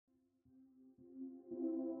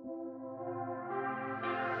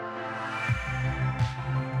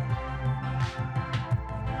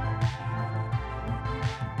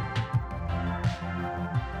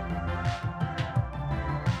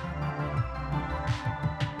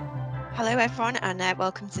Hello, everyone, and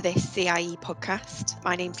welcome to this CIE podcast.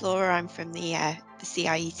 My name's Laura. I'm from the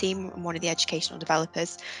CIE team. I'm one of the educational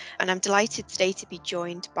developers, and I'm delighted today to be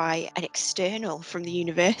joined by an external from the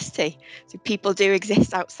university. So people do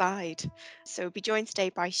exist outside. So we'll be joined today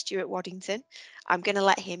by Stuart Waddington. I'm going to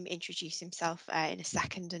let him introduce himself in a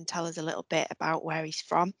second and tell us a little bit about where he's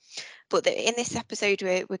from. But in this episode,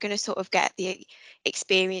 we're going to sort of get the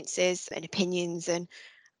experiences and opinions and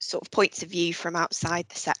sort of points of view from outside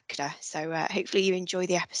the sector. So hopefully you enjoy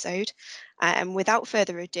the episode. And without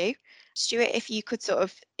further ado, Stuart, if you could sort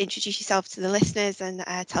of introduce yourself to the listeners and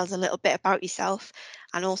tell us a little bit about yourself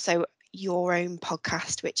and also your own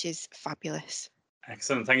podcast, which is fabulous.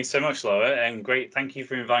 Excellent. Thank you so much, Laura. And great. Thank you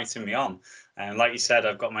for inviting me on. And like you said,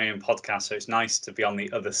 I've got my own podcast, so it's nice to be on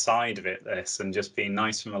the other side of this and just be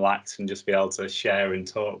nice and relaxed and just be able to share and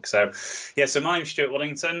talk. So, so my name's Stuart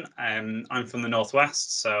Waddington. I'm from the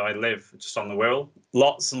Northwest, so I live just on the Wirral.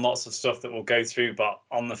 Lots and lots of stuff that we'll go through, but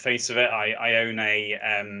on the face of it, I own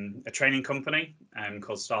a training company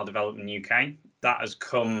called Star Development UK. That has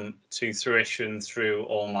come to fruition through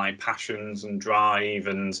all my passions and drive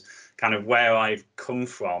and kind of where I've come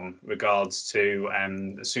from regards to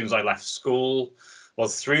as soon as I left school, well,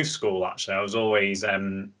 through school, actually, I was always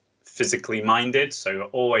physically minded. So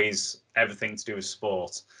always everything to do with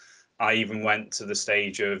sport. I even went to the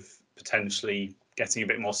stage of potentially getting a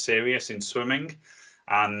bit more serious in swimming.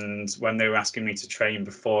 And when they were asking me to train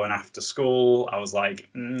before and after school, I was like,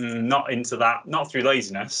 not into that, not through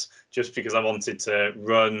laziness, just because I wanted to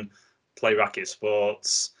run, play racket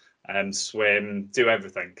sports, swim, do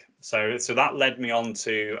everything. So that led me on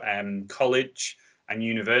to college and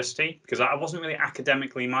university because I wasn't really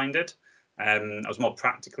academically minded. I was more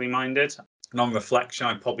practically minded. And on reflection,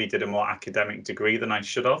 I probably did a more academic degree than I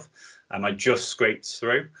should have. I just scraped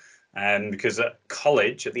through. Because at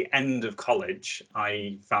college, at the end of college,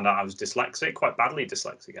 I found out I was dyslexic, quite badly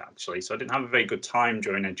dyslexic actually. So I didn't have a very good time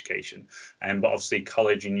during education. But obviously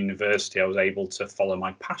college and university, I was able to follow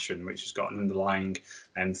my passion, which has got an underlying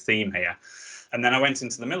theme here. And then I went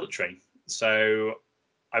into the military. So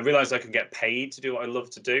I realized I could get paid to do what I love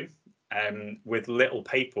to do. With little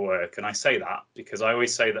paperwork. And I say that because I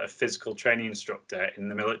always say that a physical training instructor in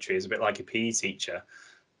the military is a bit like a PE teacher,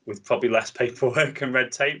 with probably less paperwork and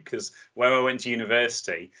red tape, because where I went to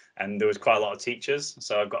university and there was quite a lot of teachers,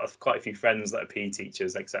 so I've got quite a few friends that are PE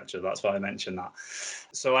teachers, etc. That's why I mentioned that.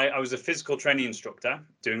 So I was a physical training instructor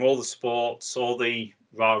doing all the sports, all the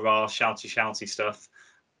rah-rah, shouty stuff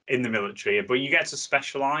in the military, but you get to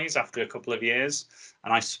specialize after a couple of years,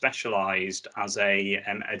 and I specialized as a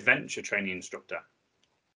adventure training instructor.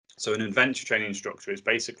 So an adventure training instructor is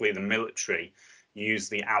basically the military use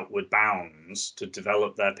the Outward Bounds to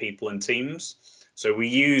develop their people and teams. So we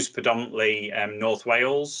use predominantly North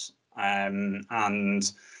Wales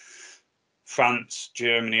and France,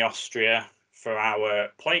 Germany, Austria for our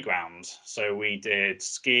playgrounds. So we did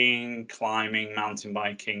skiing, climbing, mountain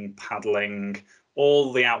biking, paddling,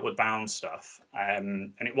 all the Outward Bound stuff.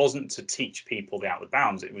 And it wasn't to teach people the Outward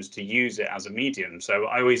Bounds, it was to use it as a medium. So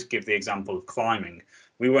I always give the example of climbing.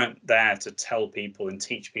 We weren't there to tell people and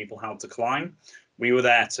teach people how to climb. We were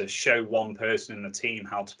there to show one person in the team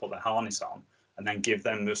how to put their harness on and then give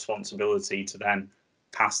them the responsibility to then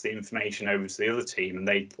pass the information over to the other team and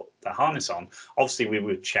they put their harness on. Obviously, we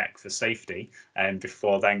would check for safety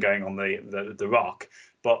before then going on the rock.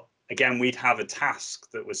 But again, we'd have a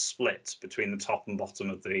task that was split between the top and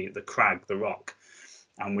bottom of the crag, the rock.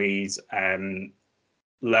 And we'd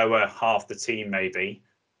lower half the team maybe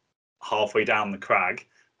halfway down the crag,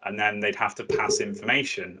 and then they'd have to pass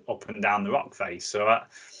information up and down the rock face. So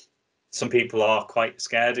some people are quite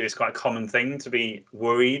scared. It's quite a common thing to be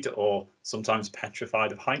worried or sometimes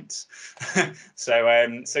petrified of heights. So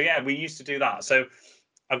yeah, we used to do that. So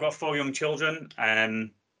I've got 4 young children. I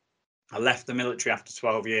left the military after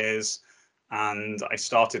 12 years, and I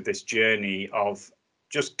started this journey of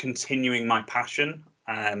just continuing my passion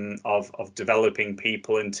of developing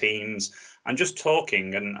people and teams and just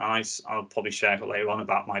talking. And I'll probably share later on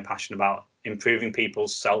about my passion about improving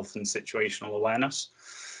people's self and situational awareness.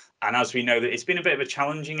 And as we know, that it's been a bit of a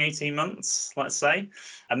challenging 18 months, let's say.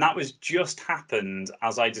 And that was just happened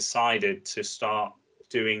as I decided to start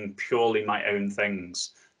doing purely my own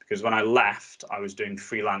things. Because when I left, I was doing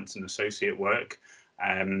freelance and associate work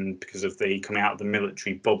because of the coming out of the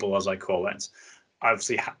military bubble, as I call it. I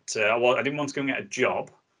obviously had to, well, I didn't want to go and get a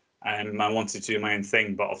job. I wanted to do my own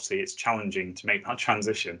thing, but obviously it's challenging to make that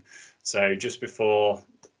transition. So just before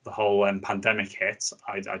the whole pandemic hit,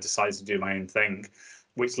 I decided to do my own thing,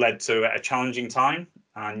 which led to a challenging time.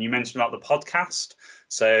 And you mentioned about the podcast.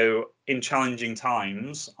 So in challenging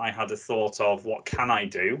times, I had a thought of what can I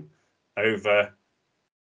do over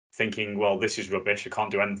thinking, well, this is rubbish, I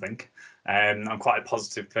can't do anything. I'm quite a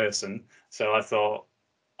positive person, so I thought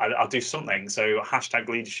I'll do something. So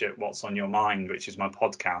 #leadership, what's on your mind, which is my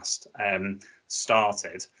podcast,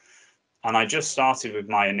 started. And I just started with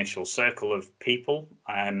my initial circle of people.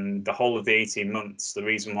 The whole of the 18 months, the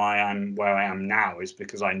reason why I'm where I am now is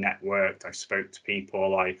because I networked, I spoke to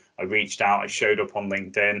people, I reached out, I showed up on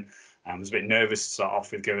LinkedIn. I was a bit nervous to start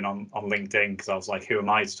off with going on LinkedIn because I was like, who am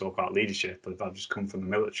I to talk about leadership? If I've just come from the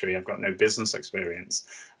military, I've got no business experience.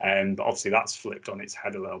 But obviously that's flipped on its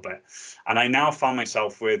head a little bit. And I now find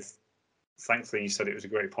myself with, thankfully you said it was a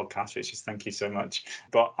great podcast, which is, thank you so much,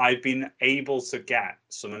 but I've been able to get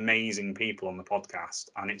some amazing people on the podcast,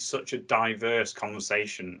 and it's such a diverse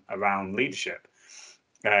conversation around leadership.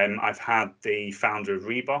 I've had the founder of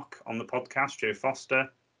Reebok on the podcast, Joe Foster,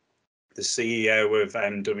 the CEO of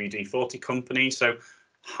WD-40 company, so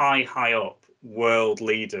high up world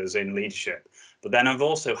leaders in leadership. But then I've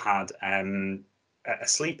also had a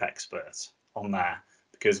sleep expert on there,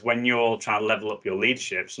 because when you're trying to level up your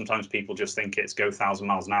leadership, sometimes people just think it's go 1,000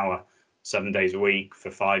 miles an hour, 7 days a week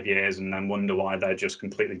for 5 years, and then wonder why they're just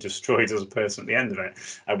completely destroyed as a person at the end of it,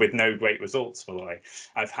 with no great results, by the way.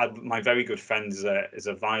 I've had my very good friend is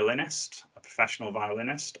a violinist, a professional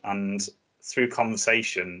violinist, and through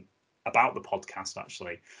conversation about the podcast,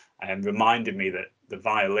 actually, reminded me that the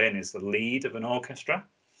violin is the lead of an orchestra.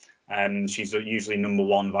 And she's usually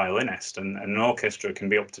 #1 violinist, and an orchestra can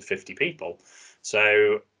be up to 50 people.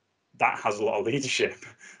 So that has a lot of leadership.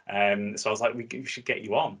 So I was like, we should get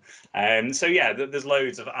you on. So yeah, there's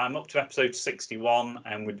loads of, I'm up to episode 61,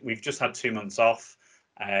 and we've just had 2 months off.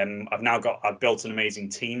 I've built an amazing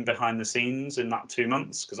team behind the scenes in that 2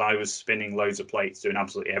 months, because I was spinning loads of plates, doing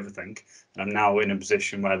absolutely everything. And I'm now in a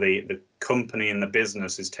position where the company and the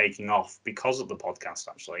business is taking off because of the podcast,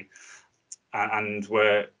 actually. And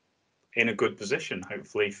we're in a good position,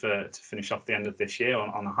 hopefully, to finish off the end of this year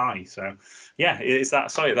on a high. So yeah,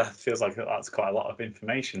 sorry, that feels like that's quite a lot of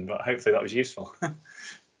information, but hopefully that was useful.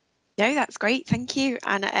 No, that's great, thank you.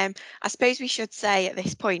 And I suppose we should say at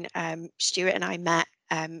this point, Stuart and I met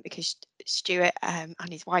because Stuart and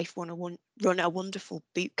his wife run a wonderful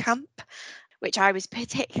boot camp, which I was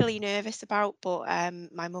particularly nervous about, but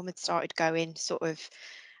my mum had started going sort of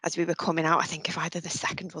as we were coming out, I think, of either the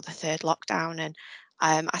second or the third lockdown. And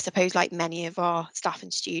I suppose, like many of our staff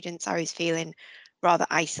and students, I was feeling rather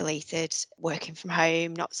isolated, working from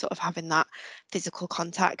home, not sort of having that physical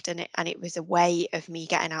contact. And it was a way of me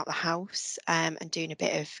getting out the house and doing a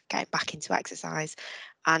bit of getting back into exercise.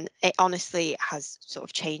 And it honestly has sort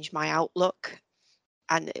of changed my outlook.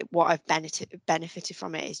 And what I've benefited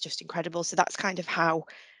from it is just incredible. So that's kind of how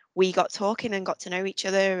we got talking and got to know each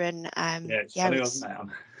other. And It's funny, wasn't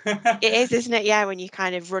it? it is, isn't it? Yeah, when you're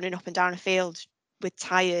kind of running up and down a field with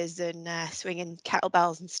tires and swinging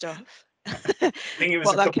kettlebells and stuff. I think it was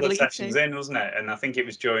What a that couple could of lead sessions to. in, wasn't it? And I think it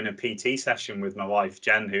was during a PT session with my wife,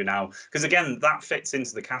 Jen, who now, because again, that fits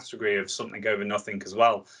into the category of something over nothing as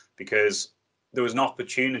well, because there was an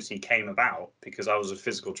opportunity came about because I was a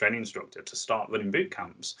physical training instructor to start running boot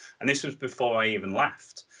camps. And this was before I even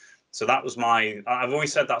left. So that was I've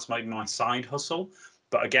always said that's my side hustle.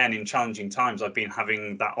 But again, in challenging times, I've been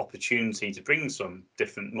having that opportunity to bring some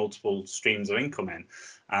different multiple streams of income in.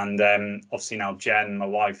 And obviously now Jen, my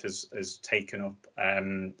wife, has taken up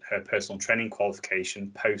her personal training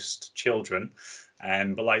qualification post children.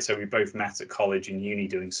 But like I said, we both met at college and uni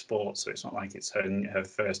doing sports, so it's not like it's her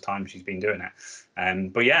first time she's been doing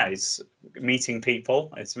it. But yeah, it's meeting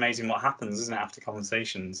people. It's amazing what happens, isn't it, after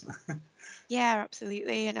conversations? Yeah,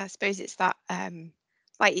 absolutely. And I suppose it's that,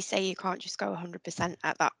 like you say, you can't just go 100%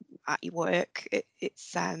 at your work.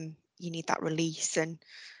 It's you need that release and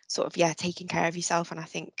sort of, yeah, taking care of yourself. And I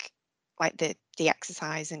think like the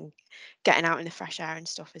exercise and getting out in the fresh air and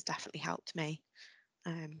stuff has definitely helped me.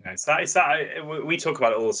 Yeah, we talk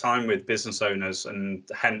about it all the time with business owners, and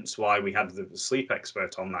hence why we had the sleep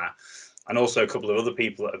expert on there, and also a couple of other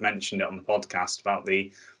people that have mentioned it on the podcast about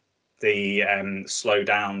the slow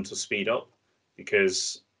down to speed up,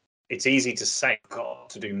 because it's easy to say I've got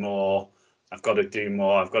to do more, I've got to do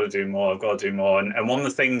more, I've got to do more, I've got to do more. And one of the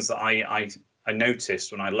things that I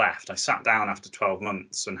noticed when I left, I sat down after 12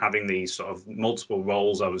 months and having these sort of multiple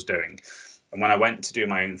roles I was doing. And when I went to do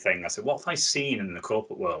my own thing, I said, what have I seen in the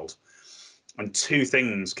corporate world? And two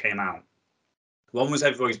things came out. One was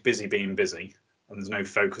everybody's busy being busy, and there's no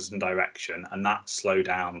focus and direction, and that slow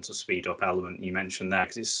down to speed up element you mentioned there,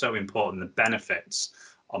 because it's so important. The benefits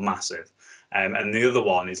are massive. And the other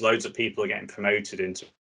one is loads of people are getting promoted into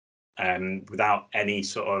without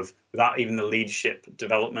even the leadership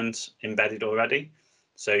development embedded already.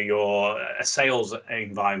 So a sales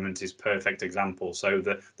environment is perfect example. So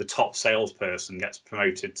the top salesperson gets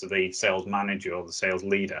promoted to the sales manager or the sales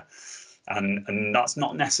leader. And that's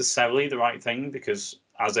not necessarily the right thing, because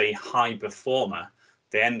as a high performer,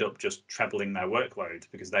 they end up just trebling their workload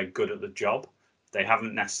because they're good at the job. They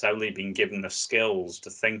haven't necessarily been given the skills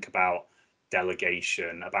to think about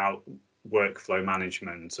delegation, about workflow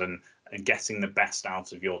management, and getting the best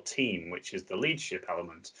out of your team, which is the leadership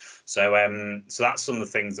element. So that's some of the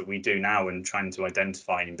things that we do now, and trying to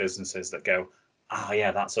identify in businesses that go,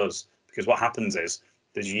 yeah, that's us. Because what happens is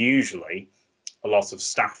there's usually a lot of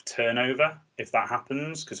staff turnover if that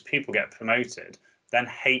happens, because people get promoted, then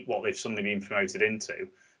hate what they've suddenly been promoted into,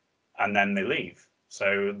 and then they leave.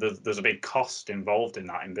 So there's a big cost involved in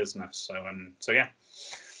that in business. So yeah.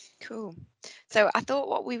 Cool. So I thought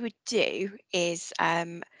what we would do is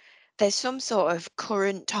there's some sort of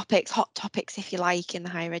current topics, hot topics, if you like, in the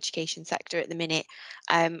higher education sector at the minute.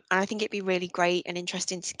 And I think it'd be really great and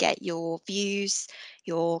interesting to get your views,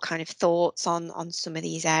 your kind of thoughts on some of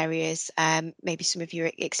these areas, maybe some of your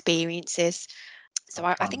experiences. So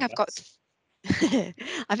I think I've got,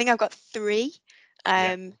 I think I've got three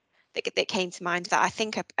that came to mind that I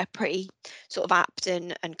think are pretty sort of apt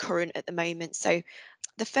and current at the moment. So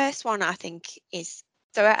the first one I think is,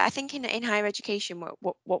 so I think in higher education,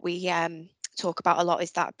 what we talk about a lot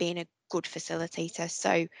is that being a good facilitator.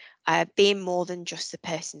 So being more than just the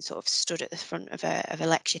person sort of stood at the front of a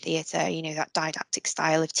lecture theatre, you know, that didactic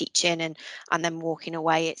style of teaching and then walking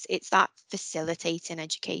away. It's that facilitating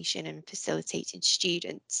education and facilitating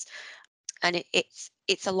students. And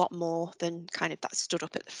it's a lot more than kind of that stood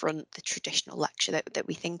up at the front, the traditional lecture that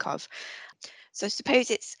we think of. So I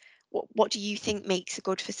suppose it's, what do you think makes a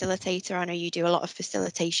good facilitator? I know you do a lot of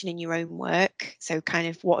facilitation in your own work. So kind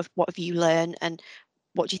of what have you learned, and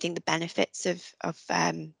what do you think the benefits of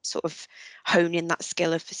sort of honing that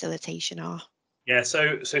skill of facilitation are? Yeah,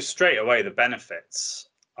 so straight away the benefits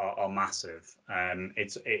are massive.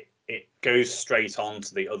 It goes straight on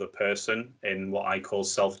to the other person in what I call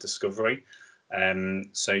self-discovery.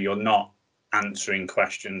 So you're not answering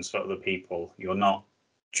questions for other people. You're not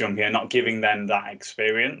jumping, you're not giving them that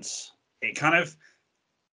experience. It kind of,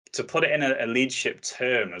 to put it in a leadership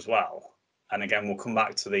term as well, and again we'll come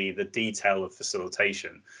back to the detail of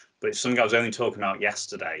facilitation, but it's something I was only talking about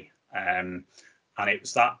yesterday. And it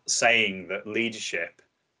was that saying that leadership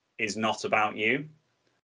is not about you,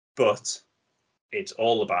 but it's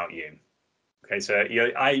all about you. Okay, so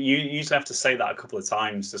you usually have to say that a couple of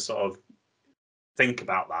times to sort of think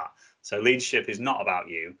about that. So leadership is not about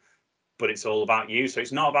you, but it's all about you. So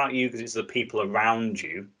it's not about you because it's the people around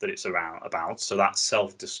you that it's about. So that's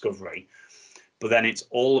self-discovery. But then it's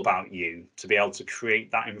all about you to be able to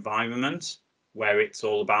create that environment where it's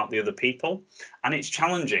all about the other people. And it's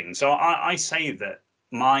challenging. So I say that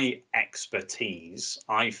my expertise,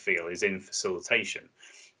 I feel, is in facilitation.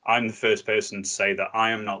 I'm the first person to say that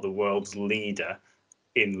I am not the world's leader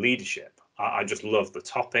in leadership. I just love the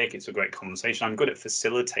topic. It's a great conversation. I'm good at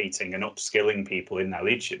facilitating and upskilling people in their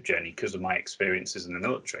leadership journey because of my experiences in the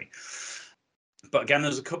military. But again,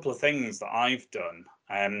 there's a couple of things that I've done.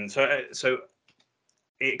 So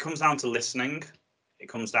it comes down to listening. It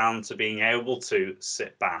comes down to being able to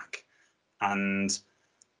sit back and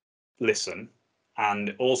listen,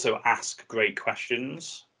 and also ask great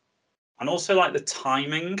questions, and also like the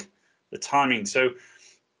timing. So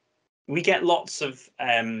we get lots of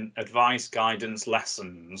advice, guidance,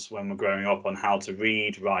 lessons when we're growing up on how to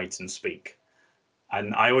read, write, and speak.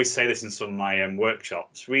 And I always say this in some of my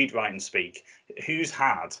workshops: read, write, and speak. Who's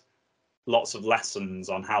had lots of lessons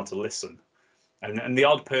on how to listen? And the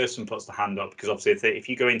odd person puts the hand up, because obviously if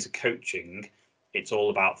you go into coaching, it's all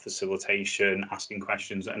about facilitation, asking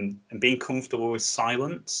questions, and being comfortable with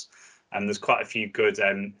silence. And there's quite a few good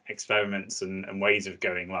experiments and ways of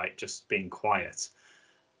going, like just being quiet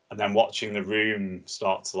and then watching the room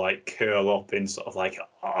start to like curl up in sort of like,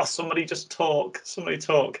 oh, somebody talk.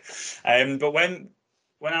 But when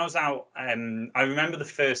I was out, I remember the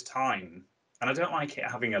first time, and I don't like it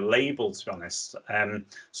having a label, to be honest.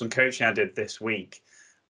 Some coaching I did this week,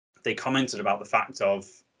 they commented about the fact of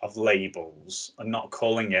labels and not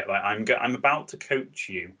calling it like, I'm about to coach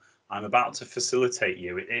you, I'm about to facilitate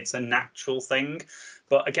you. It's a natural thing.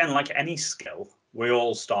 But again, like any skill, we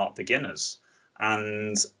all start beginners,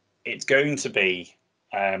 and it's going to be,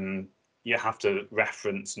 you have to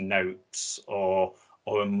reference notes or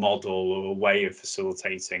a model or a way of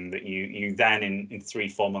facilitating that you then in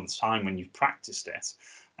 3-4 months time, when you've practiced it,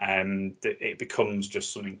 that it becomes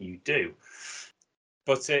just something you do.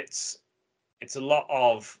 But it's a lot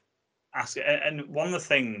of asking. And one of the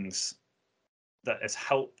things that has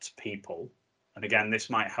helped people, And again, this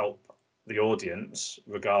might help the audience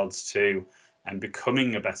regards to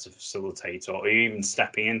becoming a better facilitator or even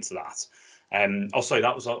stepping into that. Also,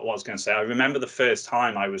 that was what I was going to say. I remember the first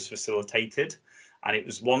time I was facilitated, and it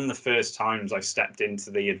was one of the first times I stepped into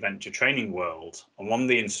the adventure training world. And one of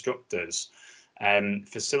the instructors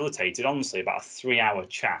facilitated, honestly, about a 3-hour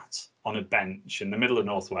chat on a bench in the middle of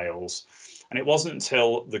North Wales. And it wasn't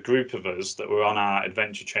until the group of us that were on our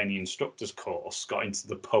adventure training instructors course got into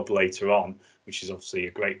the pub later on, which is obviously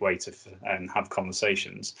a great way to have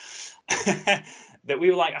conversations, that we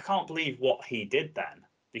were like, I can't believe what he did then.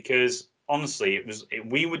 Because honestly,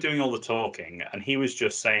 we were doing all the talking and he was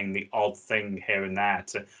just saying the odd thing here and there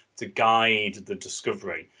to guide the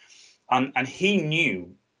discovery. And he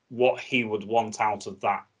knew what he would want out of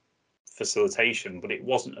that facilitation, but it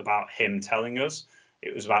wasn't about him telling us.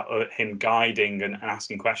 It was about him guiding and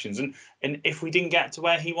asking questions. And if we didn't get to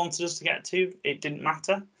where he wanted us to get to, it didn't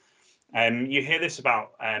matter. You hear this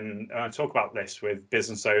about, and I talk about this with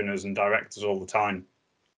business owners and directors all the time,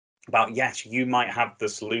 about, yes, you might have the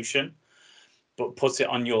solution, but put it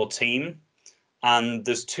on your team. And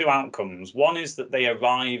there's two outcomes. One is that they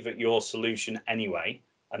arrive at your solution anyway,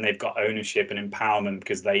 and they've got ownership and empowerment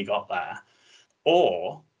because they got there.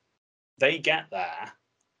 Or they get there,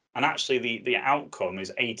 and actually the outcome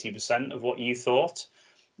is 80% of what you thought.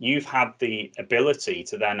 You've had the ability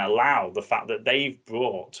to then allow the fact that they've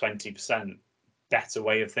brought 20% better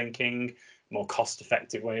way of thinking, more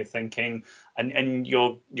cost-effective way of thinking, and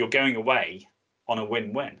you're going away on a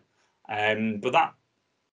win-win.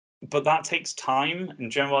 But that takes time.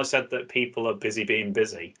 And generally, I said that people are busy being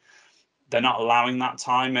busy. They're not allowing that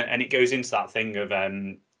time, and it goes into that thing of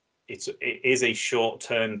it is a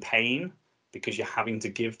short-term pain because you're having to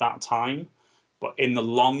give that time, but in the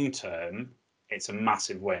long term, it's a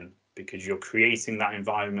massive win because you're creating that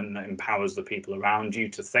environment that empowers the people around you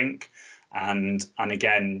to think. And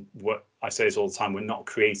again, what I say is all the time, we're not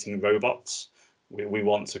creating robots. We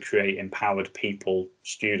want to create empowered people,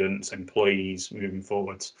 students, employees moving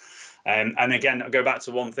forwards. And again, I'll go back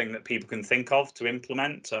to one thing that people can think of to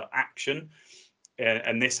implement action.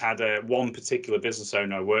 And this had one particular business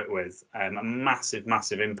owner I worked with, a massive,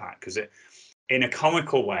 massive impact because in a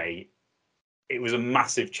comical way, it was a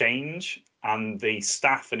massive change, and the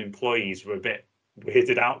staff and employees were a bit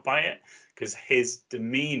weirded out by it because his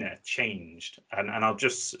demeanor changed. And I'll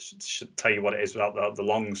just tell you what it is without the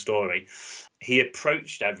long story. He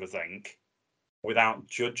approached everything without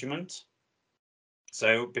judgment.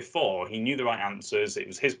 So before, he knew the right answers. It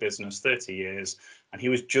was his business, 30 years, and he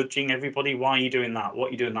was judging everybody. Why are you doing that? What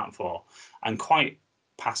are you doing that for? And quite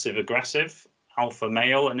passive aggressive, alpha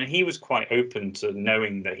male. And he was quite open to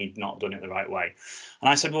knowing that he'd not done it the right way. And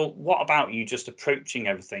I said, well, what about you just approaching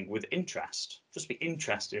everything with interest? Just be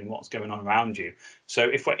interested in what's going on around you. So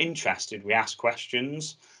if we're interested, we ask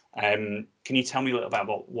questions. Can you tell me a little bit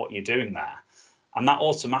about what you're doing there? And that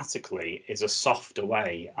automatically is a softer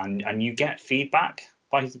way, and you get feedback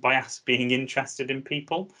by us being interested in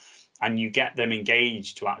people, and you get them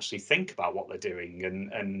engaged to actually think about what they're doing,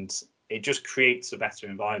 and it just creates a better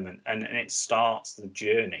environment, and it starts the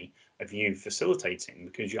journey of you facilitating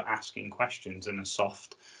because you're asking questions in a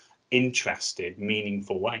soft, interested,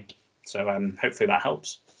 meaningful way. So hopefully that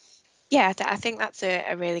helps. Yeah, I think that's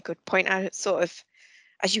a really good point. I sort of,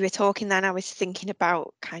 as you were talking then, I was thinking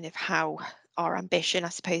about kind of how our ambition, I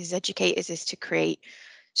suppose, as educators is to create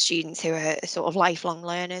students who are sort of lifelong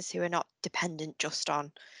learners, who are not dependent just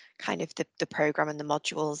on kind of the program and the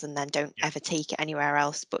modules and then don't ever take it anywhere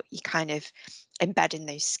else, but you kind of embed in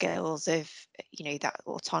those skills of, you know, that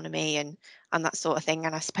autonomy and that sort of thing.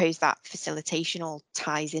 And I suppose that facilitation all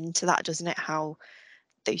ties into that, doesn't it? How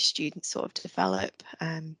those students sort of develop.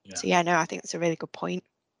 So yeah, no, I think that's a really good point.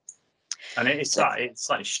 And it's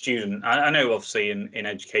like student. I know obviously in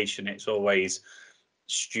education it's always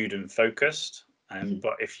student focused,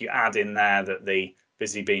 but if you add in there that the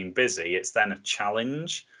busy being busy, it's then a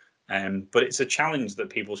challenge. But it's a challenge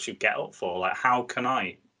that people should get up for. Like, how can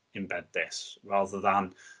I embed this rather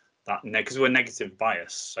than that? Because we're negative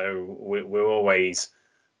bias, so we're always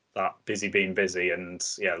that busy being busy, and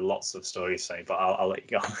yeah, lots of stories to say. But I'll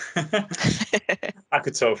let you go. I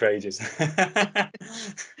could talk for ages.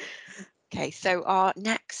 Okay, so our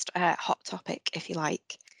next hot topic, if you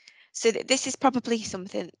like. So this is probably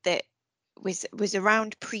something that was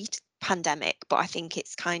around pre-pandemic, but I think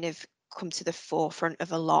it's kind of come to the forefront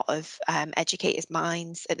of a lot of educators'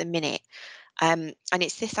 minds at the minute. And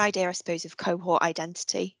it's this idea, I suppose, of cohort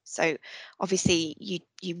identity. So obviously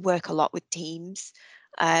you work a lot with teams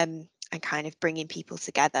and kind of bringing people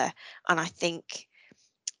together. And I think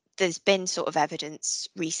there's been sort of evidence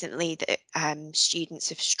recently that students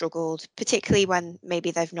have struggled, particularly when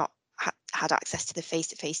maybe they've not had access to the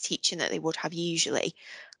face-to-face teaching that they would have usually,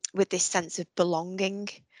 with this sense of belonging.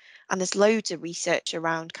 And there's loads of research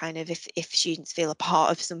around kind of if students feel a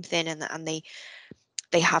part of something and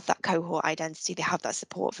they have that cohort identity, they have that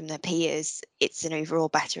support from their peers, it's an overall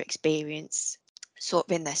better experience sort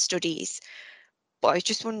of in their studies. But I was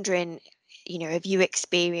just wondering, have you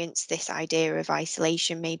experienced this idea of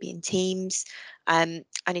isolation maybe in teams? And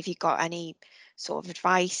if you've got any sort of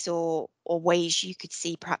advice or ways you could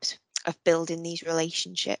see perhaps of building these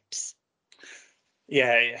relationships?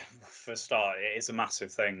 Yeah, for a start, it is a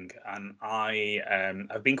massive thing. And I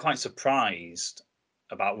have been quite surprised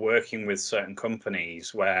about working with certain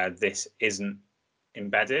companies where this isn't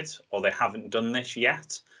embedded or they haven't done this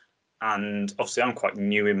yet. And obviously, I'm quite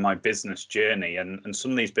new in my business journey, and some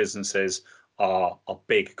of these businesses are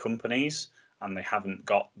big companies and they haven't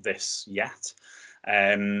got this yet.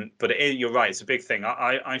 But you're right, it's a big thing.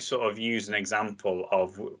 I sort of use an example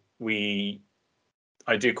of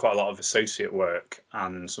I do quite a lot of associate work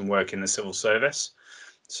and some work in the civil service.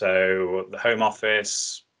 So the Home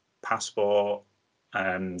Office, Passport,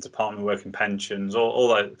 Department of Work and Pensions, all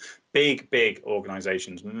that big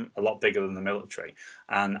organisations, a lot bigger than the military,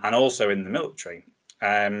 and also in the military.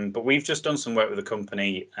 But we've just done some work with a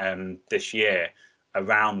company this year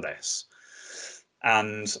around this,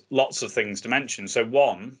 and lots of things to mention. So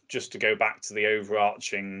one, just to go back to the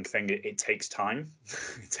overarching thing, it takes time.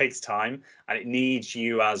 It takes time, and it needs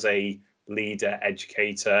you as a leader,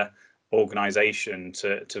 educator, organization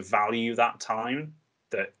to value that time,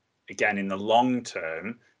 that again in the long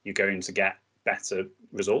term you're going to get better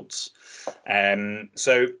results.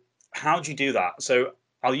 So how do you do that? So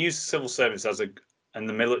I'll use civil service and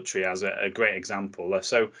the military as a great example.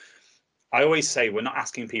 So I always say we're not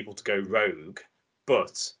asking people to go rogue,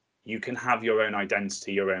 but you can have your own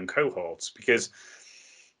identity, your own cohorts, because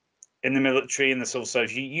in the military, in the civil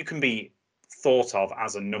service, you can be thought of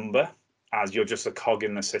as a number, as you're just a cog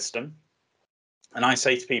in the system. And I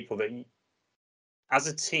say to people that as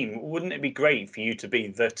a team, wouldn't it be great for you to be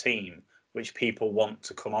the team which people want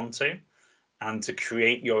to come onto and to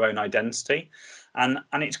create your own identity? And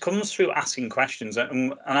it comes through asking questions.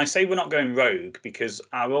 And I say we're not going rogue because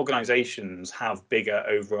our organizations have bigger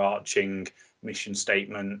overarching mission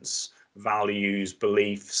statements, values,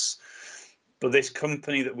 beliefs. But this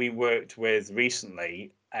company that we worked with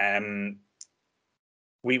recently,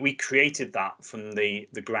 we created that from the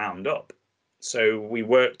ground up. So we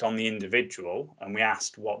worked on the individual and we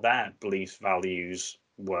asked what their beliefs, values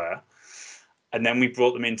were. And then we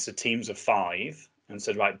brought them into teams of 5 and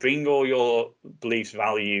said, right, bring all your beliefs,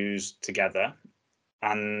 values together.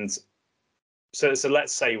 And so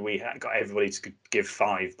let's say we got everybody to give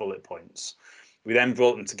 5 bullet points. We then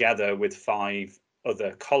brought them together with 5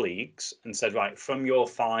 other colleagues and said, right, from your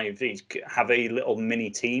 5, have a little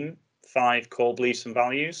mini team, 5 core beliefs and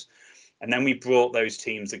values. And then we brought those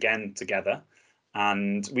teams again together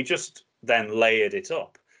and we just then layered it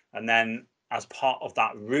up. And then as part of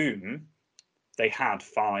that room, they had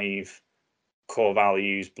 5 core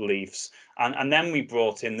values, beliefs, and then we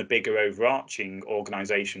brought in the bigger overarching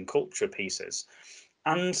organization culture pieces.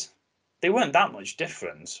 And they weren't that much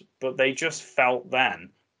different, but they just felt then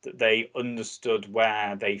that they understood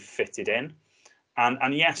where they fitted in.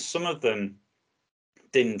 And yes, some of them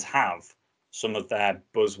didn't have some of their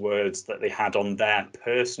buzzwords that they had on their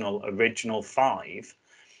personal original 5.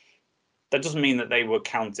 That doesn't mean that they were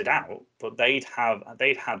counted out, but they'd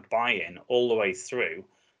had buy-in all the way through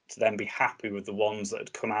to then be happy with the ones that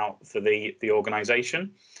had come out for the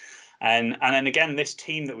organization. And then again, this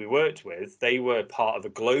team that we worked with, they were part of a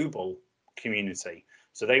global community.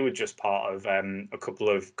 So they were just part of a couple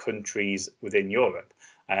of countries within Europe.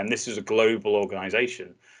 And this is a global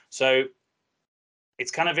organization. So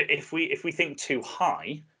it's kind of, if we think too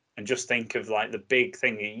high and just think of like the big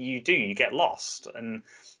thing, you get lost. And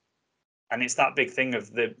it's that big thing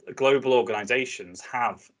of the global organizations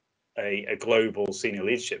have a global senior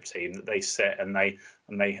leadership team that they sit and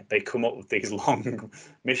they come up with these long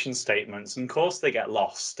mission statements, and of course they get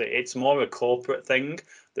lost. It's more a corporate thing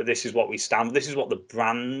that this is what we stand, this is what the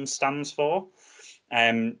brand stands for.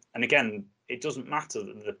 And again, it doesn't matter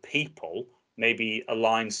that the people maybe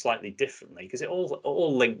align slightly differently because it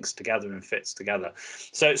all links together and fits together.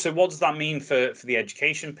 So what does that mean for the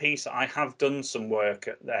education piece? I have done some work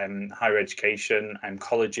at higher education and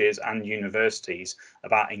colleges and universities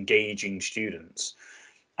about engaging students.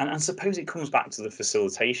 And I suppose it comes back to the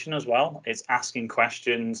facilitation as well. It's asking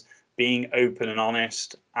questions, being open and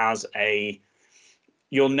honest as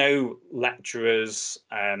you'll know lecturers,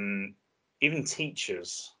 even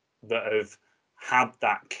teachers, that have had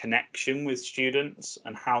that connection with students.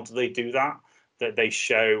 And how do they do that? That they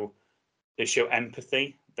show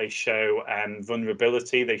empathy, they show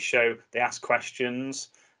vulnerability, they ask questions,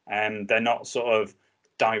 and they're not sort of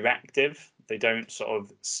directive. They don't sort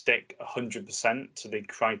of stick 100% to the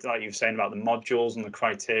criteria, like you were saying about the modules and the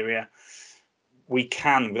criteria. We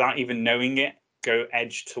can, without even knowing it, go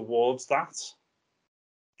edge towards that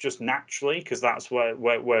just naturally, because that's where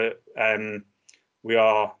we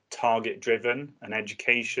are target driven and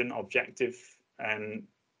education objective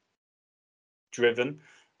driven.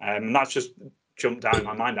 And that's just jumped down in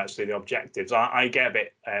my mind, actually, the objectives. I get a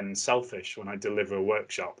bit selfish when I deliver a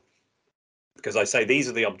workshop, because I say these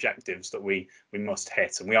are the objectives that we must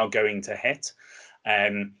hit, and we are going to hit.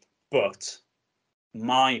 But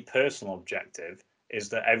my personal objective is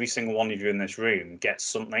that every single one of you in this room gets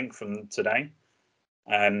something from today.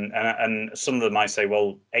 And some of them might say,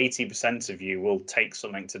 well, 80% of you will take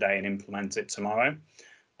something today and implement it tomorrow.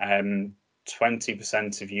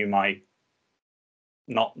 20% of you might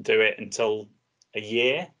not do it until a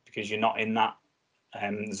year because you're not in that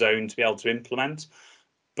zone to be able to implement.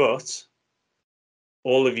 But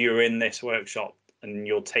all of you are in this workshop and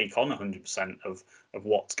you'll take on 100% of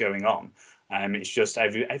what's going on. It's just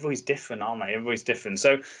everybody's different, aren't they? Everybody's different.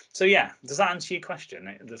 So yeah, does that answer your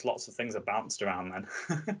question? There's lots of things that bounced around then.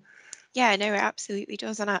 Yeah, no, it absolutely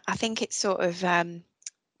does. And I think it's sort of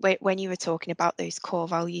when you were talking about those core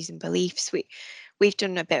values and beliefs, we've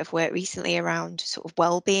done a bit of work recently around sort of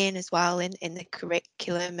well-being as well in the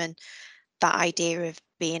curriculum, and that idea of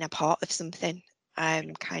being a part of something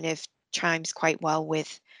kind of chimes quite well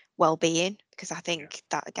with well-being, because I think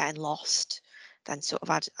that getting lost then sort of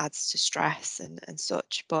adds to stress and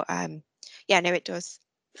such. But yeah, no, it does.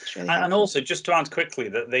 It's really helpful. And also, just to add quickly,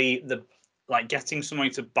 that the like getting somebody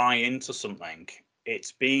to buy into something,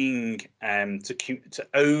 it's being to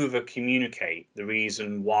over communicate the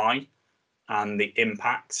reason why and the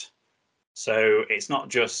impact. So it's not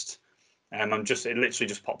just it literally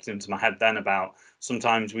just popped into my head then about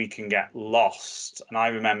sometimes we can get lost. And I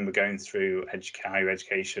remember going through higher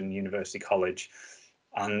education, university, college,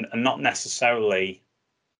 and not necessarily,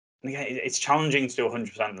 it's challenging to do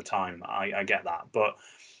 100% of the time. I get that, but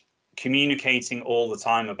communicating all the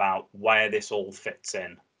time about where this all fits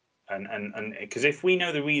in, and because if we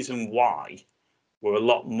know the reason why, we're a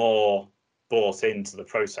lot more bought into the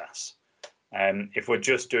process. If we're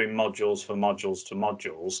just doing modules for modules to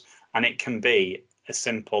modules, and it can be as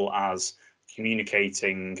simple as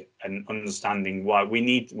communicating and understanding why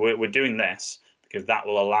we're doing this, because that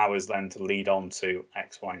will allow us then to lead on to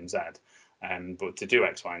X, Y, and Z. But to do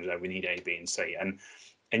X, Y, and Z, we need A, B, and C.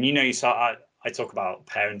 And you saw I talk about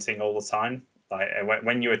parenting all the time. Like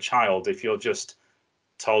when you're a child, if you're just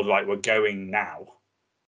told, like, we're going now,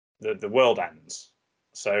 the world ends.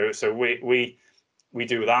 So we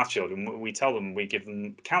do with our children. We tell them, we give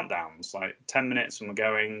them countdowns, like 10 minutes, and we're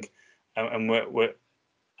going, and we're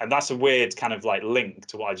and that's a weird kind of like link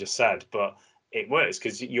to what I just said, but it works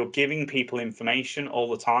because you're giving people information all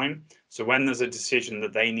the time. So when there's a decision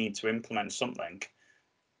that they need to implement something,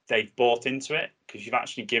 they've bought into it because you've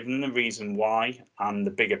actually given them the reason why and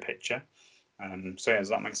the bigger picture. So yeah, does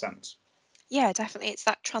that make sense? Yeah, definitely. It's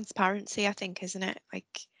that transparency, I think, isn't it?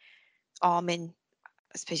 Like arming,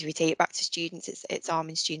 I suppose if we take it back to students, it's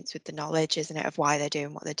arming students with the knowledge, isn't it, of why they're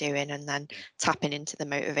doing what they're doing, and then tapping into the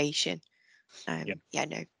motivation. Yeah,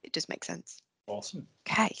 no, it does make sense. Awesome.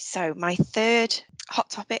 Okay, so my third hot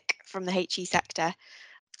topic from the HE sector,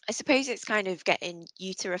 I suppose it's kind of getting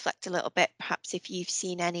you to reflect a little bit, perhaps if you've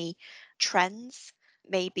seen any trends.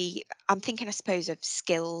 Maybe I'm thinking, I suppose, of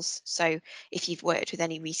skills. So if you've worked with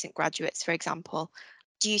any recent graduates, for example,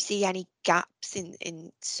 do you see any gaps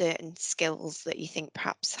in certain skills that you think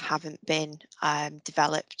perhaps haven't been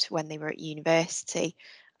developed when they were at university,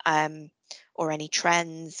 or any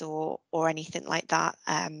trends or anything like that,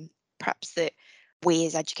 perhaps that we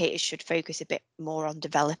as educators should focus a bit more on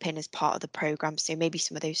developing as part of the programme? So maybe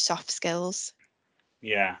some of those soft skills.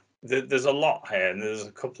 Yeah, there's a lot here, and there's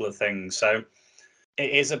a couple of things. So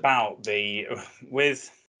it is about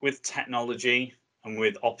with technology and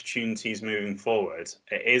with opportunities moving forward,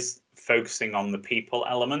 it is focusing on the people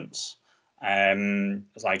elements,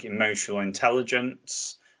 like emotional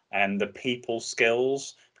intelligence and the people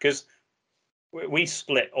skills, because we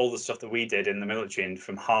split all the stuff that we did in the military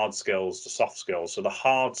from hard skills to soft skills. So the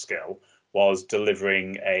hard skill was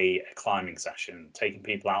delivering a climbing session, taking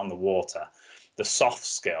people out on the water. The soft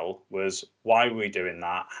skill was, why were we doing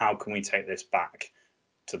that? How can we take this back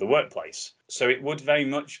to the workplace? So it would very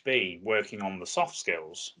much be working on the soft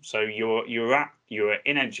skills. So you're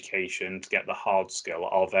in education to get the hard skill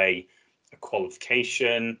of a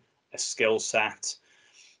qualification, a skill set.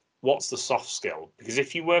 What's the soft skill? Because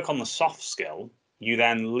if you work on the soft skill, you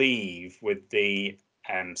then leave with the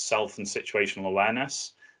self and situational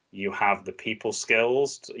awareness. You have the people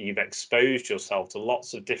skills. You've exposed yourself to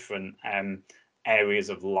lots of different areas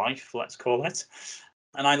of life, let's call it.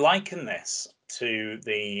 And I liken this to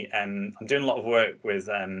the, I'm doing a lot of work with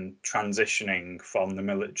transitioning from the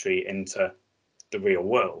military into the real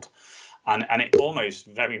world. And it almost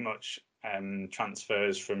very much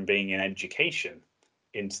transfers from being in education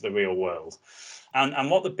into the real world.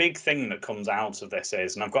 And what the big thing that comes out of this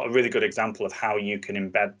is, and I've got a really good example of how you can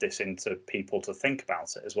embed this into people to think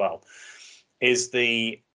about it as well, is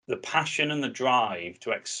the passion and the drive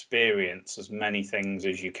to experience as many things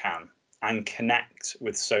as you can and connect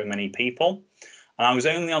with so many people. And I was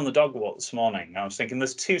only on the dog walk this morning. I was thinking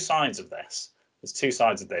there's two sides of this. There's two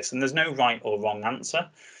sides of this, and there's no right or wrong answer.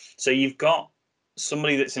 So you've got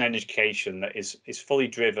somebody that's in education that is fully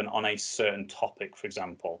driven on a certain topic, for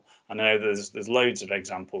example. I know there's loads of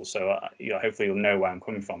examples, so hopefully you'll know where I'm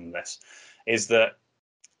coming from with this, is that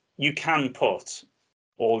you can put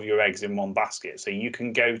all of your eggs in one basket. So you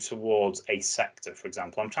can go towards a sector, for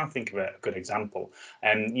example. I'm trying to think of a good example.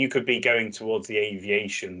 And you could be going towards the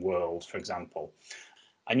aviation world, for example.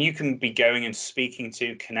 And you can be going and speaking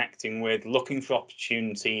to, connecting with, looking for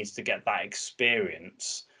opportunities to get that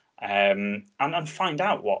experience and find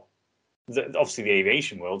out what, obviously the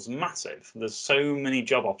aviation world's massive. There's so many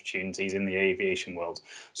job opportunities in the aviation world.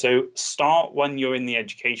 So start when you're in the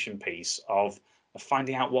education piece of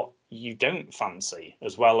finding out what you don't fancy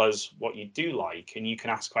as well as what you do like, and you can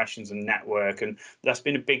ask questions and network, and that's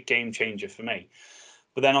been a big game changer for me.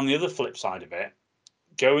 But then on the other flip side of it,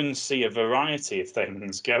 go and see a variety of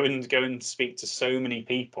things, go and speak to so many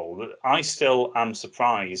people that I still am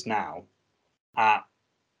surprised now at,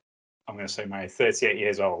 I'm going to say my 38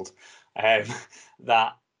 years old,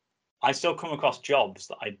 that I still come across jobs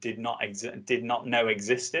that I did not know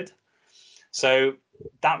existed. So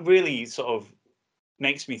that really sort of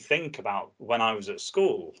makes me think about when I was at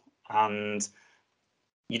school, and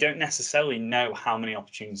you don't necessarily know how many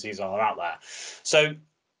opportunities are out there. So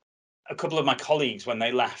a couple of my colleagues, when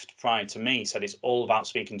they left prior to me, said it's all about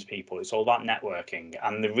speaking to people, it's all about networking.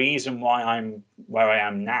 And the reason why I'm where I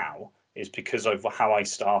am now is because of how I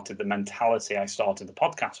started, the mentality I started the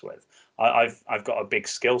podcast with. I've got a big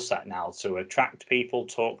skill set now to attract people,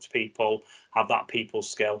 talk to people, have that people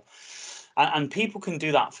skill. And people can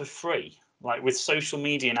do that for free. Like with social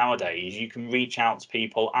media nowadays, you can reach out to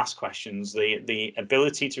people, ask questions. The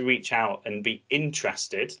ability to reach out and be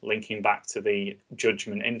interested, linking back to the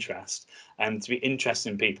judgment interest, and to be interested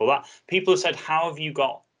in people. That people have said, "How have you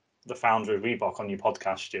got the founder of Reebok on your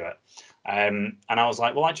podcast, Stuart?" And I was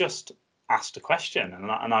like, "Well, I just asked a question,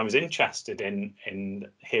 and I was interested in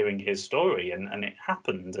hearing his story, and it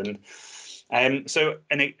happened." And so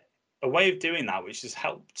a way of doing that, which has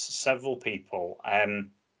helped several people,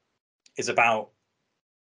 is about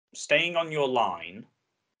staying on your line,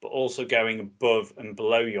 but also going above and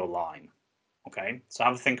below your line. Okay, so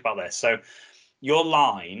have a think about this. So your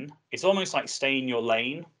line, it's almost like stay in your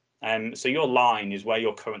lane. So your line is where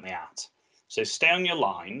you're currently at. So stay on your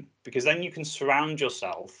line, because then you can surround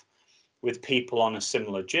yourself with people on a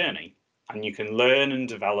similar journey, and you can learn and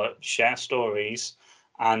develop, share stories,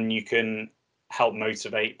 and you can help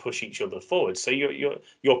motivate, push each other forward. So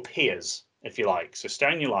your peers, if you like. So stay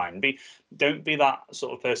on your line. Don't be that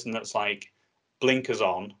sort of person that's like blinkers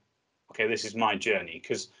on. Okay, this is my journey,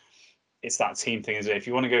 because it's that team thing. Is if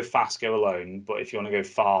you want to go fast, go alone. But if you want to go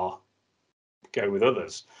far, go with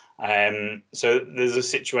others. So there's a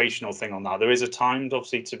situational thing on that. There is a time,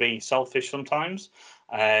 obviously, to be selfish sometimes,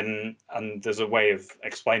 and there's a way of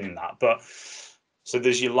explaining that. But so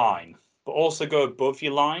there's your line, but also go above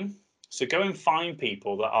your line. So go and find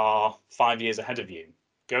people that are 5 years ahead of you.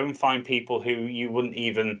 Go and find people who you wouldn't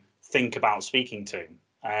even think about speaking to.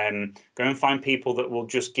 Go and find people that will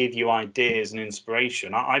just give you ideas and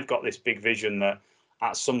inspiration. I've got this big vision that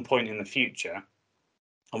at some point in the future,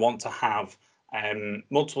 I want to have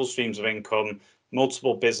multiple streams of income,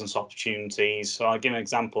 multiple business opportunities. So I'll give an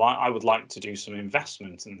example. I would like to do some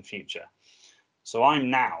investment in the future. So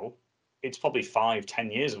it's probably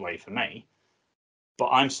 5-10 years away for me, but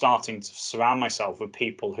I'm starting to surround myself with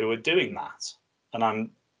people who are doing that. And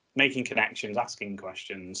I'm making connections, asking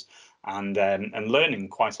questions, and learning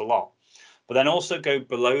quite a lot. But then also go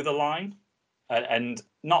below the line, and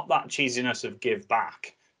not that cheesiness of give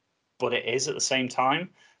back, but it is at the same time.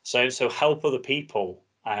 So help other people.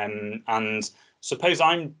 And suppose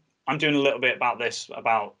I'm doing a little bit about this,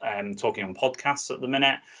 about talking on podcasts at the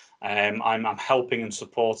minute. I'm helping and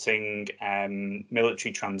supporting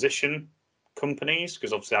military transition companies,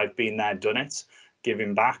 because obviously I've been there, done it,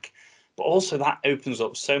 giving back. But also that opens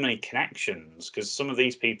up so many connections, because some of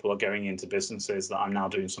these people are going into businesses that I'm now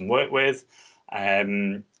doing some work with.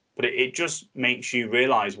 But it just makes you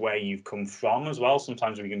realize where you've come from as well.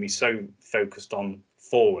 Sometimes we can be so focused on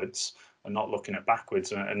forwards and not looking at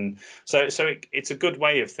backwards. And so it's a good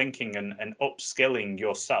way of thinking and upskilling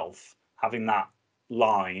yourself, having that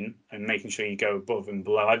line and making sure you go above and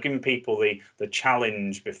below. I've given people the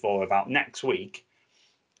challenge before about next week,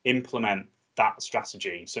 implement that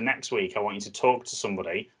strategy. So next week, I want you to talk to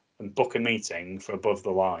somebody and book a meeting for above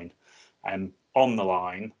the line and on the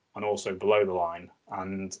line and also below the line.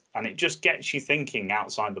 And it just gets you thinking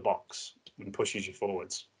outside the box and pushes you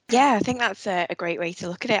forwards. Yeah, I think that's a great way to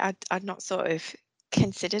look at it. I'd not sort of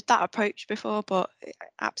considered that approach before, but it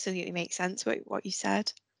absolutely makes sense what you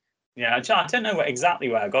said. Yeah, I don't know exactly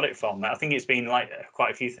where I got it from. I think it's been like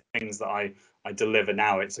quite a few things that I deliver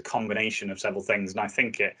now. It's a combination of several things, and I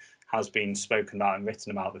think it has been spoken about and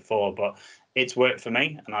written about before, but it's worked for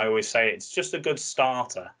me. And I always say it's just a good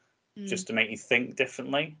starter, just to make you think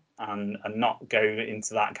differently and not go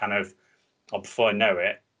into that kind of, oh, before I know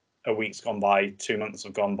it, a week's gone by, 2 months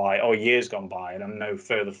have gone by, or a year's gone by, and I'm no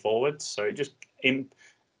further forward. So it just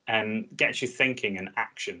gets you thinking and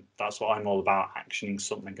action. That's what I'm all about, actioning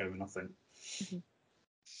something over nothing. Mm-hmm.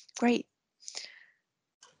 Great.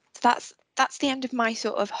 So that's the end of my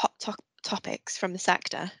sort of hot topics from the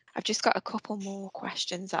sector. I've just got a couple more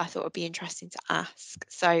questions that I thought would be interesting to ask.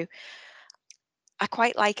 So I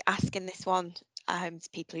quite like asking this one to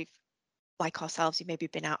people who've, like ourselves, who maybe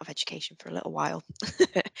been out of education for a little while.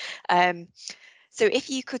 So if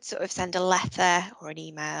you could sort of send a letter or an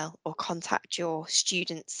email or contact your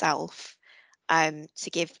student self to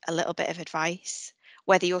give a little bit of advice,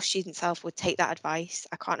 whether your student self would take that advice,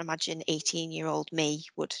 I can't imagine 18-year-old me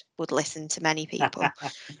would listen to many people.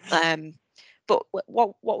 But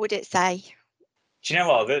what would it say? Do you know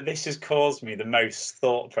what? This has caused me the most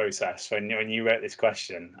thought process when you wrote this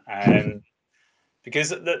question.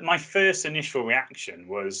 Because my first initial reaction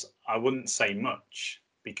was I wouldn't say much,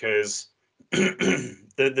 because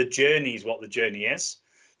the journey is what the journey is.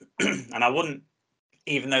 And I wouldn't,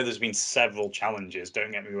 even though there's been several challenges,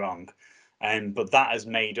 don't get me wrong, but that has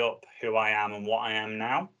made up who I am and what I am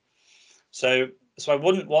now. So I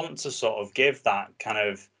wouldn't want to sort of give that kind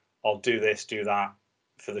of, I'll do this, do that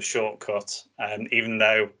for the shortcut, even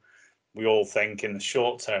though we all think in the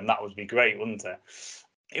short term that would be great, wouldn't it?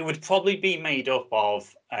 It would probably be made up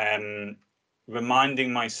of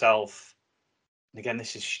reminding myself. Again,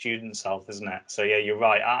 this is student self, isn't it? So yeah, you're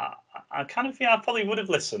right. I kind of, yeah, I probably would have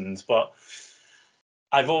listened, but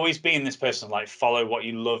I've always been this person, like, follow what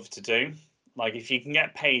you love to do. Like, if you can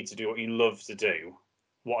get paid to do what you love to do,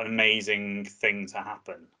 what an amazing thing to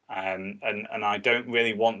happen. And I don't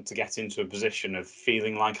really want to get into a position of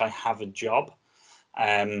feeling like I have a job,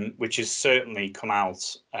 which has certainly come out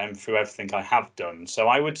through everything I have done. So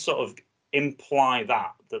I would sort of imply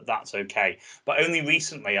that's okay. But only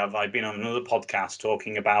recently have I been on another podcast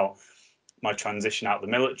talking about my transition out of the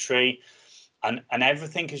military, and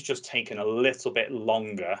everything has just taken a little bit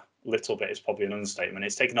longer. Little bit is probably an understatement.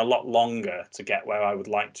 It's taken a lot longer to get where I would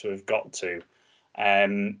like to have got to.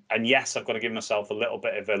 And yes, I've got to give myself a little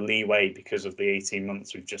bit of a leeway because of the 18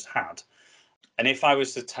 months we've just had. And if I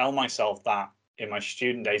was to tell myself that in my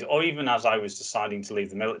student days, or even as I was deciding to leave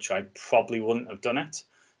the military, I probably wouldn't have done it,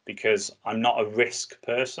 because I'm not a risk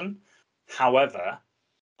person. However,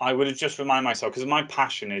 I would have just reminded myself, because my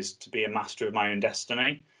passion is to be a master of my own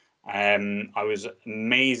destiny. I was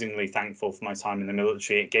amazingly thankful for my time in the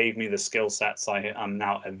military. It gave me the skill sets I am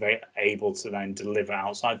now able to then deliver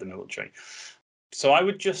outside the military. So I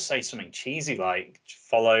would just say something cheesy like,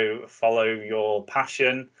 follow your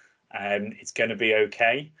passion, it's going to be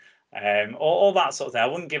okay, or all that sort of thing. I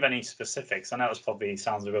wouldn't give any specifics. I know it probably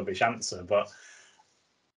sounds a rubbish answer, but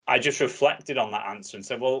I just reflected on that answer and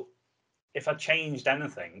said, well, if I changed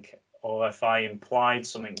anything, or if I implied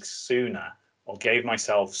something sooner, or gave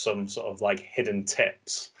myself some sort of like hidden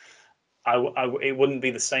tips, it wouldn't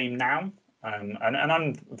be the same now. And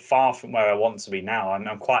I'm far from where I want to be now.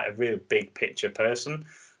 I'm quite a real big picture person.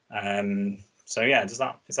 So yeah, is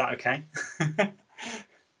that okay?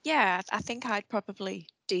 Yeah, I think I'd probably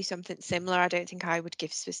do something similar. I don't think I would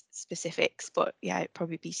give specifics, but yeah, it'd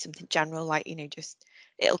probably be something general, like, just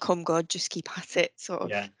it'll come good, just keep at it, sort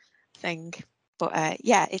of thing. But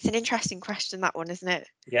yeah, it's an interesting question, that one, isn't it?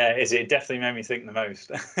 Yeah, it definitely made me think the most.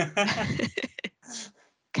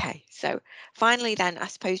 Okay, so finally then, I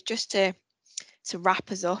suppose, just to wrap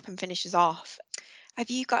us up and finish us off, have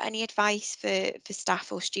you got any advice for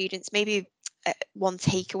staff or students, maybe one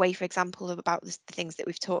takeaway, for example, about the things that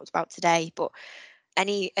we've talked about today, but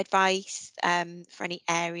any advice for any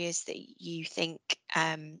areas that you think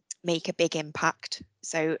make a big impact?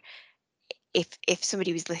 So if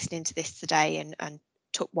somebody was listening to this today and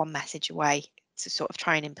took one message away to sort of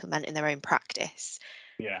try and implement in their own practice,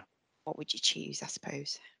 what would you choose, I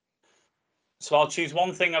suppose? So I'll choose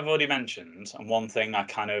one thing I've already mentioned and one thing I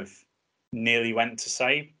kind of nearly went to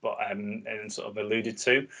say, but and sort of alluded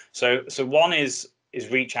to. So one is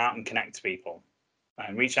reach out and connect to people,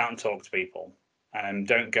 and reach out and talk to people, and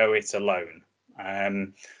don't go it alone.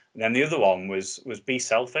 And then the other one was be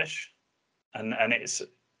selfish, and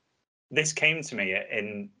this came to me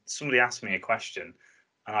in somebody asked me a question,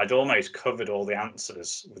 and I'd almost covered all the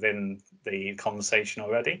answers within the conversation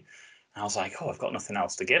already. And I was like, oh, I've got nothing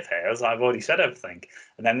else to give here. I've already said everything.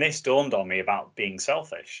 And then this dawned on me about being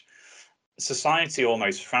selfish. Society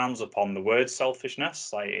almost frowns upon the word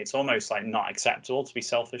selfishness. Like it's almost like not acceptable to be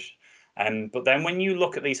selfish. But then when you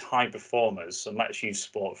look at these high performers, and let's use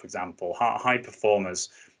sport, for example, high performers,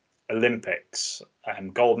 Olympics,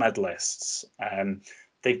 gold medalists,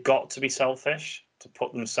 they've got to be selfish to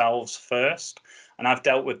put themselves first. And I've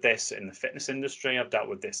dealt with this in the fitness industry. I've dealt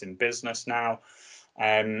with this in business now.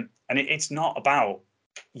 And it's not about,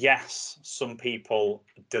 yes, some people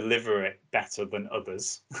deliver it better than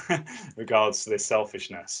others regards to this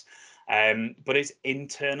selfishness. But it's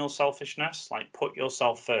internal selfishness, like put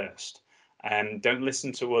yourself first. Don't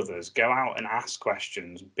listen to others. Go out and ask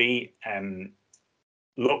questions.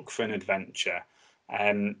 Look for an adventure.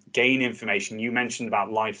 Gain information. You mentioned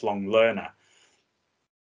about lifelong learner.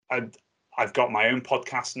 I've got my own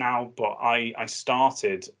podcast now, but I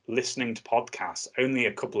started listening to podcasts only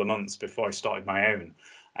a couple of months before I started my own.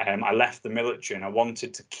 I left the military and I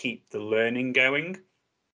wanted to keep the learning going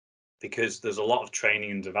because there's a lot of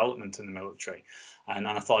training and development in the military. And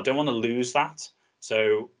I thought, I don't want to lose that.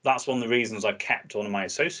 So that's one of the reasons I kept one of my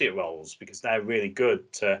associate roles, because they're really good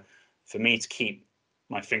for me to keep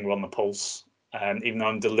my finger on the pulse. Even though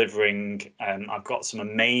I'm delivering, I've got some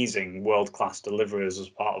amazing world-class deliverers as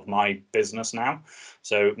part of my business now.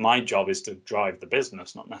 So my job is to drive the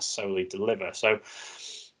business, not necessarily deliver. So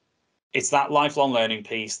it's that lifelong learning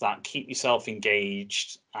piece, that keep yourself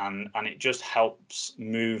engaged, and it just helps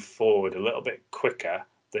move forward a little bit quicker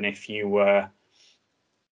than if you were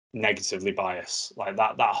negatively biased. Like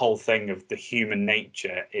that whole thing of the human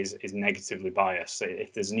nature is negatively biased.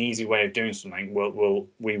 If there's an easy way of doing something,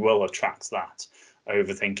 we will attract that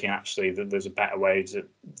over thinking actually that there's a better way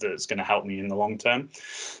that's going to help me in the long term.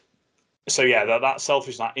 So yeah, that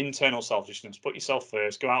selfish, that internal selfishness, put yourself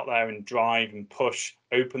first, go out there and drive and push,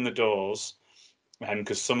 open the doors,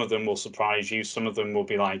 because some of them will surprise you. Some of them will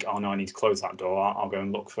be like, oh no, I need to close that door. I'll go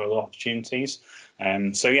and look for other opportunities.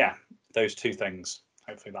 So yeah, those two things.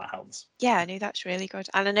 Hopefully that helps. Yeah, no, that's really good.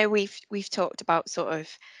 And I know we've talked about sort of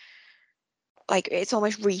like it's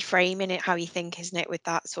almost reframing it how you think, isn't it, with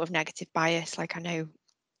that sort of negative bias. Like I know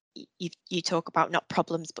you talk about not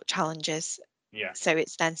problems but challenges. Yeah. So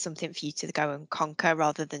it's then something for you to go and conquer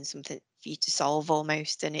rather than something for you to solve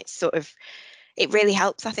almost. And it's sort of, it really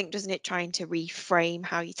helps, I think, doesn't it, trying to reframe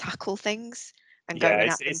how you tackle things and going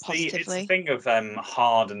at them positively. It's the thing of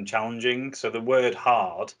hard and challenging. So the word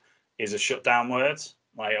hard is a shutdown word.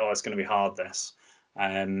 Like, oh, it's going to be hard, this.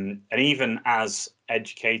 And even as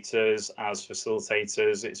educators, as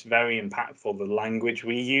facilitators, it's very impactful the language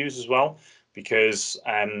we use as well, because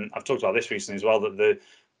I've talked about this recently as well, that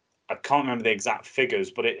I can't remember the exact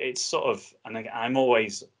figures, but it's sort of, and I'm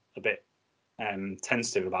always a bit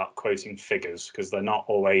tentative about quoting figures because they're not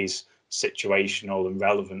always situational and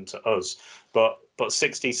relevant to us, but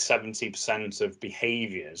 60-70% of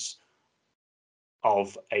behaviors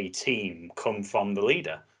of a team come from the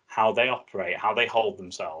leader, how they operate, how they hold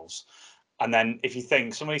themselves. And then if you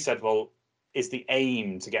think, somebody said, well, is the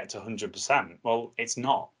aim to get to 100%? Well, it's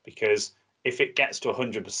not, because if it gets to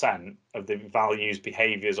 100% of the values,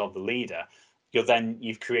 behaviors of the leader,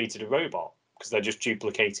 you've created a robot because they're just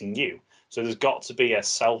duplicating you. So there's got to be a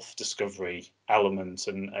self-discovery element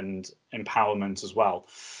and empowerment as well.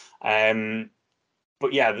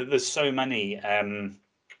 But yeah, there's so many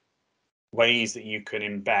ways that you can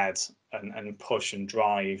embed and push and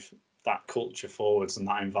drive that culture forwards and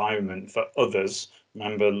that environment for others.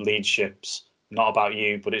 Remember, leadership's not about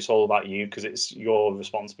you, but it's all about you, because it's your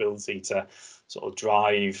responsibility to sort of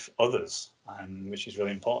drive others, which is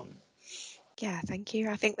really important. Yeah, thank you.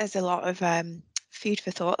 I think there's a lot of food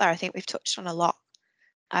for thought there. I think we've touched on a lot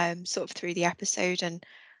sort of through the episode, and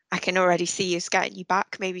I can already see us getting you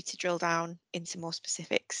back, maybe to drill down into more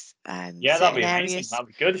specifics, Yeah, that'd certain be amazing. areas. That'd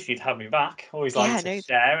be good if you'd have me back. Always like Yeah, to no,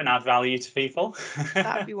 share and add value to people.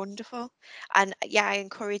 that'd be wonderful. And yeah, I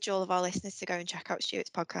encourage all of our listeners to go and check out Stuart's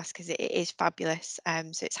podcast because it is fabulous.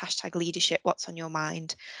 So it's hashtag leadership, what's on your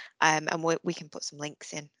mind? And we can put some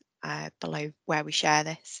links in below where we share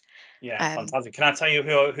this. Yeah, Um, fantastic. Can I tell you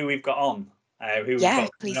who we've got on? Who we've yeah,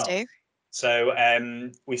 got coming please up? do.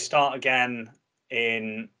 So we start again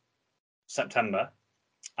in September,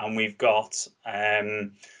 and we've got a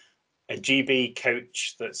GB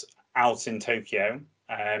coach that's out in Tokyo.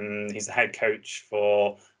 He's the head coach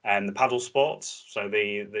for the paddle sports, so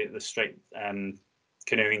the straight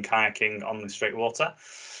canoeing, kayaking on the straight water.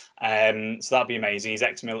 So that'd be amazing. He's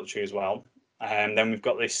ex-military as well. And then we've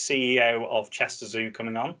got the CEO of Chester Zoo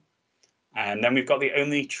coming on. And then we've got the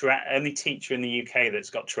only teacher in the UK that's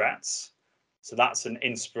got Tourette's. So that's an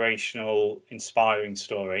inspiring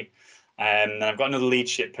story. Then I've got another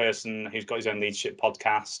leadership person who's got his own leadership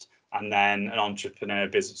podcast, and then an entrepreneur,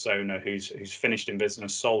 business owner who's finished in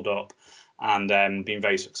business, sold up, and been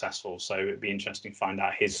very successful. So it'd be interesting to find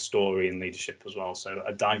out his story in leadership as well. So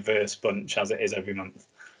a diverse bunch, as it is every month.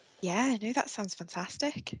 Yeah, no, that sounds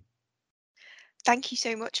fantastic. Thank you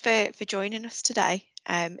so much for joining us today.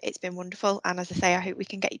 It's been wonderful, and as I say, I hope we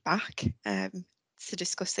can get you back to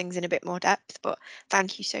discuss things in a bit more depth. But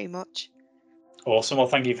thank you so much. Awesome. Well,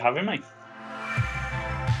 thank you for having me.